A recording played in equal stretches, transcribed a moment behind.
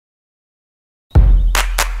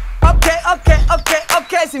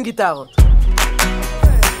בייס עם גיטרות.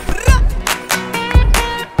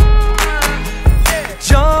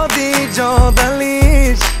 ג'ודי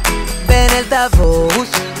ג'ודליש בן אל תבוש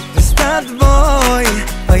וסטאט בוי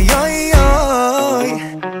אוי אוי אוי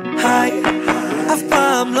היי אף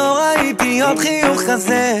פעם לא ראיתי עוד חיוך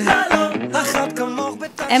כזה אחת כמוך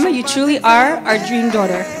Emma, you truly are our dream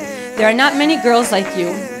daughter. There are not many girls like you.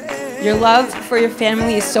 Your love for your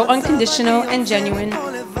family is so unconditional and genuine.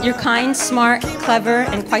 You're kind, smart, clever,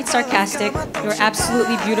 and quite sarcastic. You're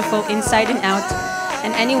absolutely beautiful inside and out.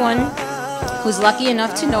 And anyone who's lucky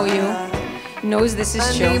enough to know you knows this is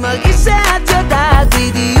true. אני מרגיש שאת יודעת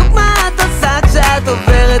בדיוק מה את עושה כשאת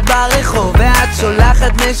עוברת ברחוב ואת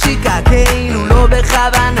שולחת נשיקה כאילו לא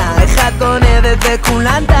בכוונה אחד גונבת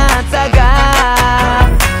וכולן את ההצגה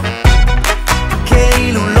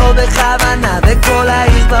כאילו לא בכוונה וכל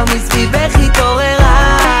העיר כבר מסביבך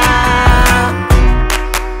התעוררה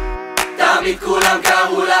תמיד כולם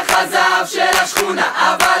קראו לך הזהב של השכונה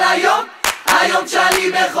אבל היום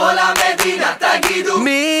כשאני בכל המדינה תגידו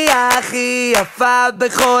מי הכי יפה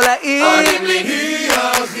בכל העיר? עונים לי היא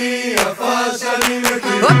הכי יפה שאני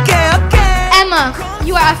מכיר אוקיי Emma,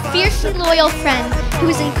 you are a fiercely loyal friend who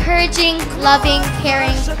is encouraging, loving,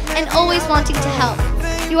 caring, and always wanting to help.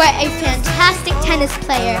 You are a fantastic tennis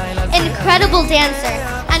player, an incredible dancer,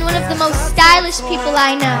 and one of the most stylish people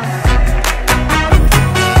I know.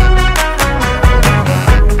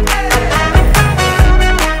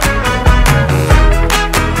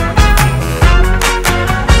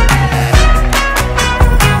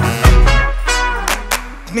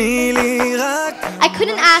 I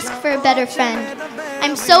couldn't ask for a better friend.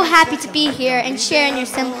 I'm so happy to be here and share in your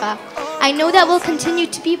simcha. I know that we'll continue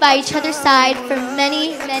to be by each other's side for many,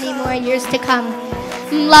 many more years to come.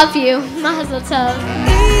 Love you. Mazel tov.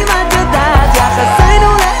 אם את יודעת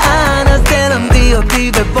יחסינו לאן אז תלמדי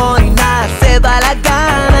אותי ובואי נעשה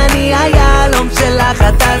בלגן אני היהלום שלך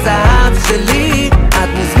את הזהב שלי את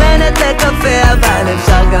מוזמנת לקפה אבל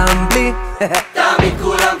אפשר גם בלי תמיד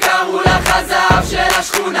כולם קראו לך הזהב של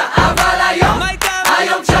השכונה אבל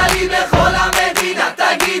היום כשאני בכל המדינה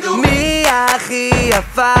תגידו מי הכי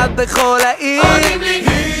יפה בכל העיר? עונים לי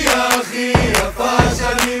היא הכי יפה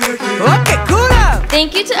שאני מכיר אוקיי כולם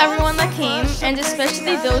Thank you to everyone that came, and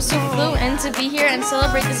especially those who flew in to be here and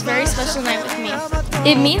celebrate this very special night with me.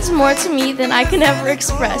 It means more to me than I can ever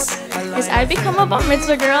express. As I become a bar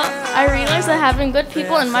mitzvah girl, I realize that having good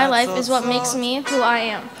people in my life is what makes me who I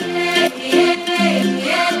am.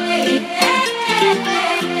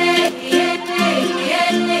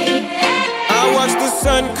 I watch the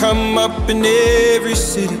sun come up in every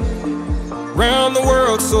city, round the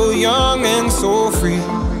world so young and so free.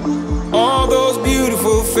 All those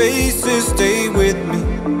beautiful faces stay with me,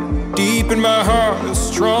 deep in my heart a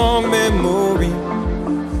strong memory.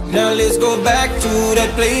 Now let's go back to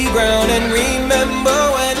that playground and remember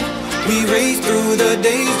when we raced through the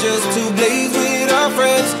days just to blaze with our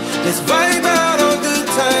friends. Let's vibe out on good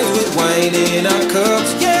times with wine in our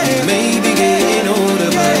cups. Yeah, we may be getting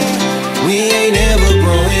older but we ain't ever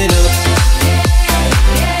growing up.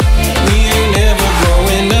 We ain't never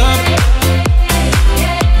growing up.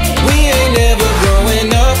 We ain't never growing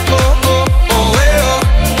up. Oh, oh, oh, well.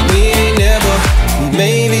 We ain't never. We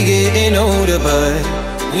may be getting older, but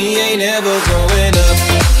we ain't never growing up.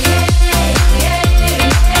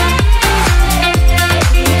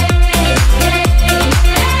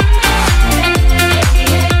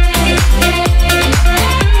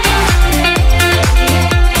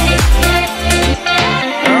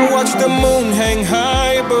 I watch the moon hang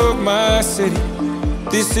high above my city.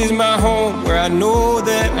 This is my home where I know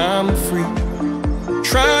that I'm free.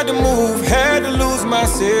 Tried to move, had to lose my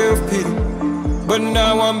self-pity, but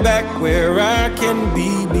now I'm back where I can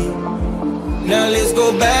be me. Now let's go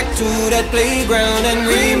back to that playground and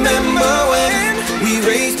remember when we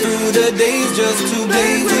raced through the days just to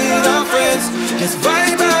blaze with our friends. Let's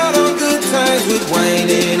vibe out on good times with wine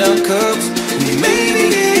in our cups. We may be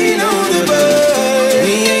getting older, but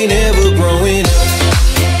we ain't ever growing up.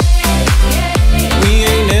 We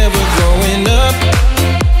ain't never growing up.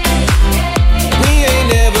 We ain't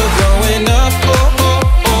never growing up. Oh, oh,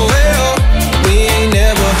 oh, well. We ain't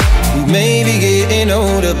never. We may be getting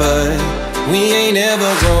older, but we ain't never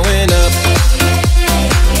growing up.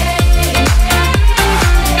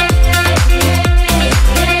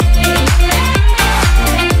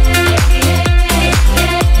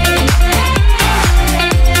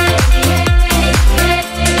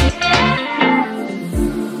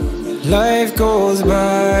 Life goes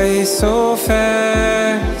by so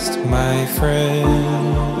fast, my friend.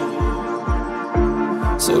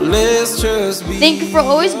 So let's just be. Thank you for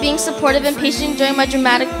always being supportive and patient during my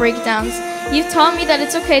dramatic breakdowns. You've taught me that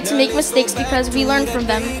it's okay to make mistakes because we learn from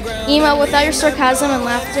them. Ima, without your sarcasm and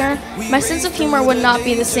laughter, my sense of humor would not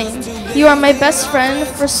be the same. You are my best friend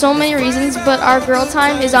for so many reasons, but our girl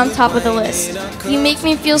time is on top of the list. You make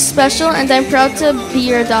me feel special, and I'm proud to be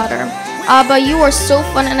your daughter. Abba, you are so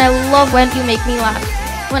fun, and I love when you make me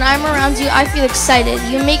laugh. When I'm around you, I feel excited.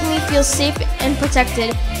 You make me feel safe and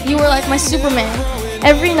protected. You are like my Superman.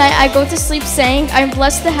 Every night I go to sleep saying, I'm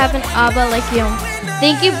blessed to have an Abba like you.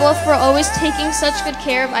 Thank you both for always taking such good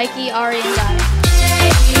care of Ike, Ari, and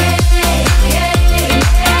I.